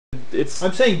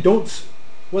I'm saying don't.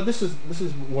 Well, this is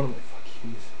one of my fuck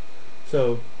keys.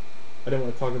 So I don't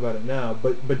want to talk about it now.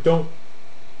 But don't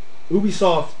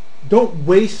Ubisoft don't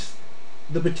waste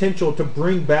the potential to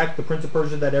bring back the Prince of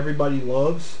Persia that everybody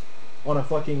loves on a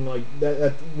fucking like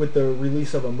that with the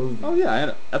release of a movie. Oh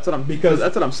yeah, that's what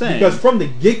I'm saying. Because from the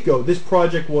get-go, this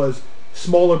project was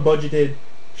smaller budgeted,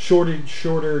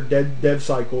 shorter dev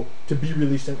cycle to be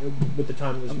released with the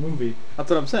time of this movie. That's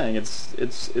what I'm saying.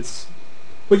 It's.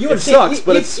 But you understand, sucks,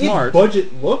 but it's smart. Its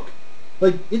budget look,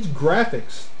 like its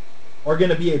graphics, are going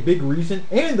to be a big reason,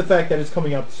 and the fact that it's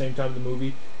coming out at the same time as the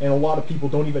movie, and a lot of people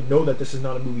don't even know that this is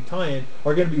not a movie tie-in,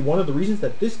 are going to be one of the reasons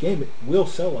that this game will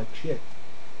sell like shit.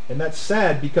 And that's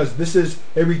sad because this is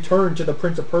a return to the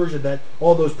Prince of Persia that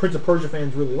all those Prince of Persia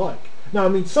fans really like. Now, I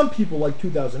mean, some people like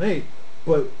 2008,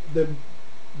 but the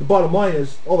bottom line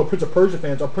is all the Prince of Persia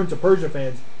fans are Prince of Persia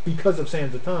fans because of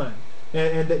Sands of Time.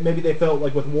 And that maybe they felt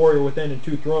like with Warrior Within and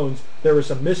Two Thrones, there were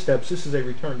some missteps. This is a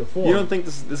return to form. You don't think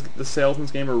the sales in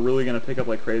this game are really going to pick up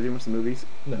like crazy once the movies?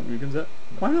 No.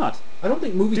 Why not? I don't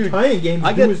think movie tie-in games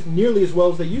do nearly as well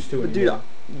as they used to anymore.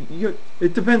 Dude,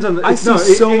 it depends on the...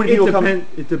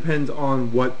 It depends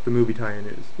on what the movie tie-in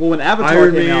is. Well, when Avatar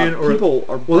Iron came Man out, people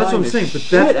are well, that's what I'm saying.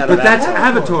 But that's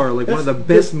Avatar, like one of the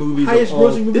best movies of all.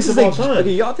 Highest-grossing movies of all time.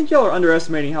 Okay, y'all think y'all are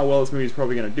underestimating how well this movie is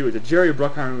probably going to do. It's a Jerry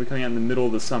Bruckheimer movie coming out in the middle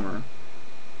of the summer.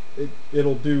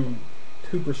 It'll do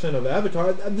 2% of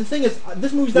Avatar. The thing is,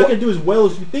 this movie's not going to do as well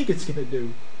as you think it's going to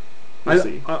do. We'll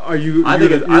see. Are you? I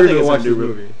think it's watch this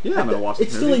movie. Yeah, I'm going to watch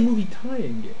this movie. It's still a movie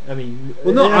tie-in game. I mean,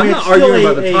 well, no, I'm not arguing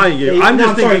about the tie-in game. I'm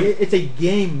just thinking it's a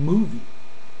game movie.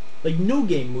 Like no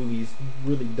game movies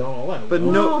really don't all that. But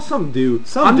no, some do.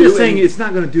 I'm just saying it's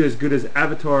not going to do as good as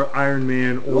Avatar, Iron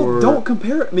Man, or. Well, don't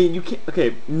compare it. I mean, you can't.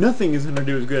 Okay, nothing is going to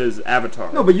do as good as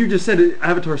Avatar. No, but you just said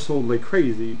Avatar sold like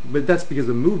crazy. But that's because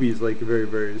the movie's like very,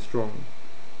 very strong.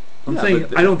 I'm saying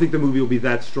I don't think the movie will be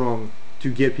that strong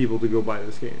to get people to go buy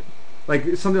this game.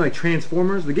 Like something like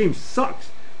Transformers, the game sucks,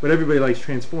 but everybody likes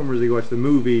Transformers. They go watch the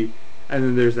movie. And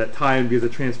then there's that tie-in because the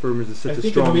Transformers is such a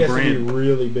strong brand. I think the movie has to be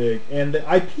really big, and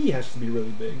the IP has to be really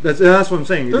big. That's what I'm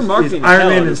saying. They're marketing Iron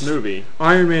Man in this movie.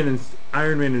 Iron Man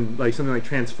and like something like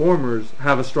Transformers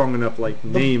have a strong enough like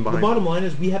name behind. The bottom line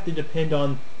is we have to depend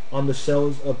on the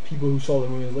sales of people who saw the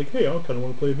movie and was like, hey, I kind of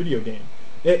want to play a video game.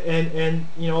 And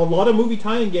you know, a lot of movie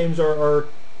tie-in games are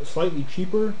slightly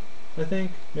cheaper. I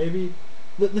think maybe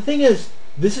the thing is,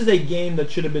 this is a game that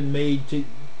should have been made to.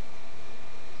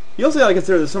 You also gotta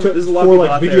consider there's a lot of people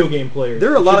out there. Video game players.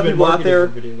 There are a lot of people out there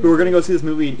who are gonna go see this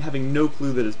movie having no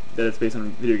clue that it's based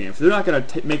on video games. So they're not gonna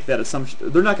make that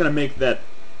assumption. They're not gonna make that.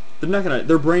 They're not gonna.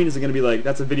 Their brain isn't gonna be like,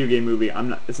 that's a video game movie.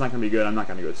 It's not gonna be good. I'm not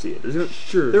gonna go see it.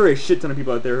 There are a shit ton of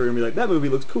people out there who are gonna be like, that movie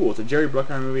looks cool. It's a Jerry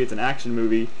Bruckheimer movie. It's an action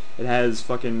movie. It has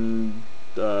fucking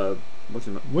what's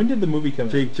it? When did the movie come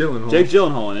out? Jake Gyllenhaal. Jake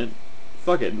Gyllenhaal in it.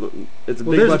 Fuck it. It's a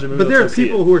big budget movie. But there are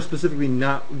people who are specifically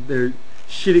not. They're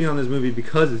shitting on this movie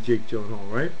because it's Jake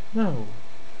Gyllenhaal, right? No.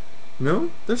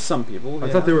 No? There's some people. I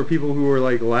thought there were people who were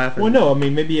like laughing. Well, no. I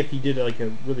mean, maybe if he did like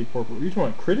a really poor. Are you talking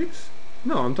about critics?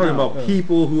 No, I'm talking about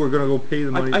people who are gonna go pay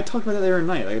the money. I talked about that the other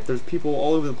night. Like, if there's people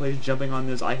all over the place jumping on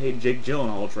this "I hate Jake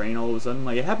Gyllenhaal" train, all of a sudden,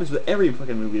 like it happens with every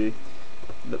fucking movie.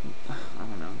 I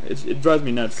don't know. It drives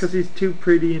me nuts. Because he's too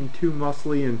pretty and too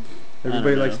muscly, and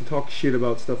everybody likes to talk shit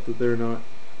about stuff that they're not.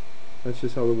 That's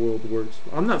just how the world works.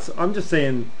 I'm just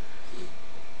saying.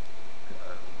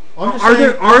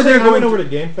 I went over to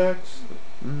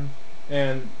GameFAQs,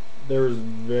 and there's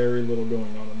very little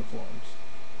going on the forums.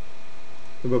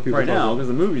 About people right now, because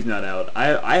the movie's not out.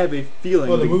 I have a feeling...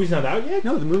 Oh, the movie's not out yet?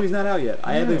 No, the movie's not out yet.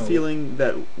 I have a feeling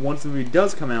that once the movie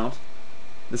does come out,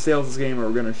 the sales of this game are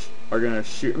gonna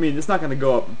shoot... I mean, it's not going to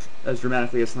go up as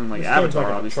dramatically as something like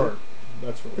Avatar, obviously.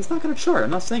 That's right. It's not going to chart. I'm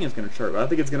not saying it's going to chart, but I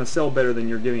think it's going to sell better than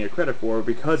you're giving it credit for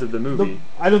because of the movie.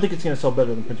 I don't think it's going to sell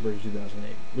better than Prince of Persia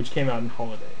 2008, which came out in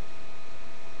holiday.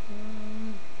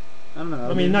 I don't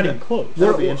know. I mean, not even close.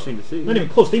 That'll be interesting to see. Not even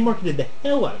close. They marketed the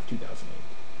hell out of 2008.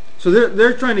 So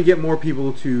they're trying to get more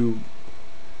people to...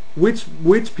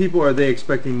 Which people are they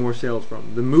expecting more sales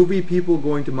from? The movie people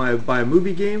going to buy a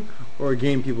movie game, or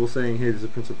game people saying, hey, this is a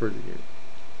Prince of Persia game?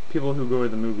 People who go to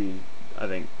the movie, I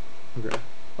think. Okay.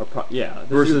 Yeah.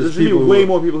 There's going to be way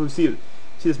more people who see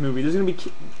this movie. There's going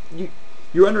to be...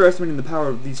 You're underestimating the power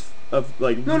of these... No,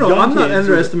 I'm not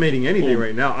underestimating anything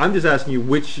right now. I'm just asking you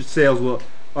which sales will...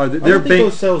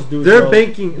 those sales do they're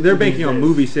banking on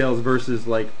movie sales versus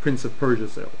like Prince of Persia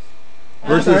sales.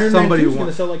 Versus somebody who's going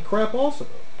to sell like crap also.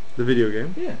 The video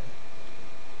game? Yeah.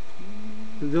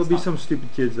 There'll be some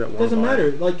stupid kids that want to buy it. Doesn't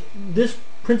matter. Like, this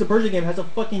Prince of Persia game has a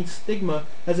fucking stigma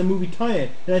as a movie tie-in,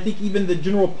 and I think even the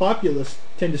general populace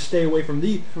tend to stay away from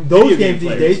those games these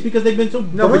days because they've been so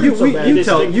No, but burned so bad. we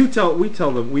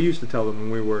tell them. We used to tell them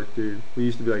when we worked, dude. We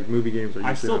used to be like, movie games are.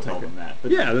 I still tell them that.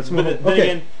 But yeah, that's but more. then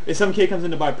again, if some kid comes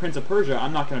in to buy Prince of Persia,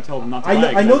 I'm not going to tell them not to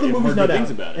buy it. I know the movie's not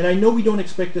out, out, and I know we don't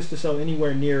expect this to sell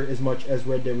anywhere near as much as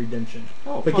Red Dead Redemption.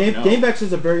 Oh, but no. GameFAQs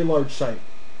is a very large site.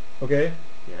 Okay.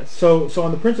 Yes. So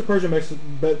on the Prince of Persia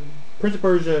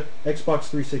Xbox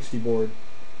 360 board,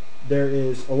 there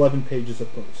is 11 pages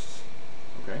of posts.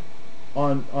 Okay.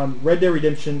 On Red Dead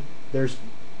Redemption, there's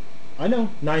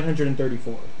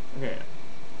 934. Okay.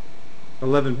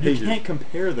 11 pages. You can't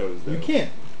compare those, though. You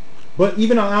can't. But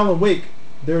even on Alan Wake,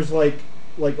 there's like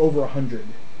over 100.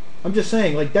 I'm just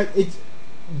saying, like that. It's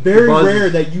very rare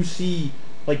that you see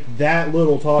like that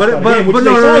little talk about a game. But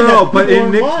no. But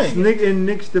in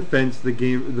Nick's defense, the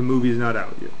movie is not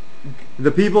out yet.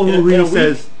 The people who he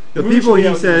says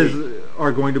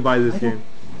are going to buy this game.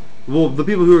 Well, the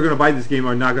people who are going to buy this game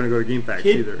are not going to go to GameFAQs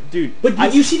either. Dude,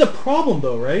 but you see the problem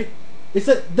though, right? It's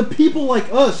that the people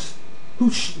like us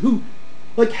who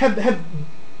like have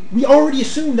we already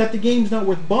assume that the game's not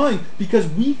worth buying because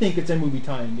we think it's a movie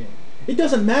tie-in game. It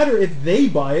doesn't matter if they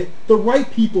buy it. The right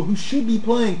people who should be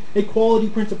playing a quality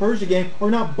Prince of Persia game are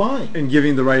not buying. And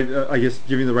giving the right,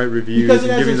 giving the right reviews. Because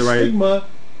it and has giving a the right stigma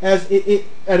as it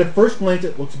at a first glance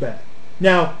it looks bad.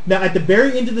 Now at the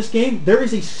very end of this game, there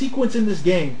is a sequence in this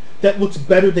game that looks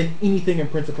better than anything in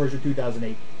Prince of Persia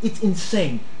 2008. It's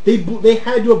insane. They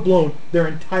had to have blown their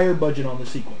entire budget on the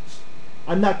sequence.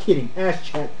 I'm not kidding. Ask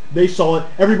chat. They saw it.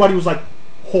 Everybody was like,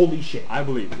 "Holy shit!" I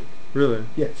believe you. Really?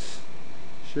 Yes.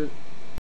 Shit.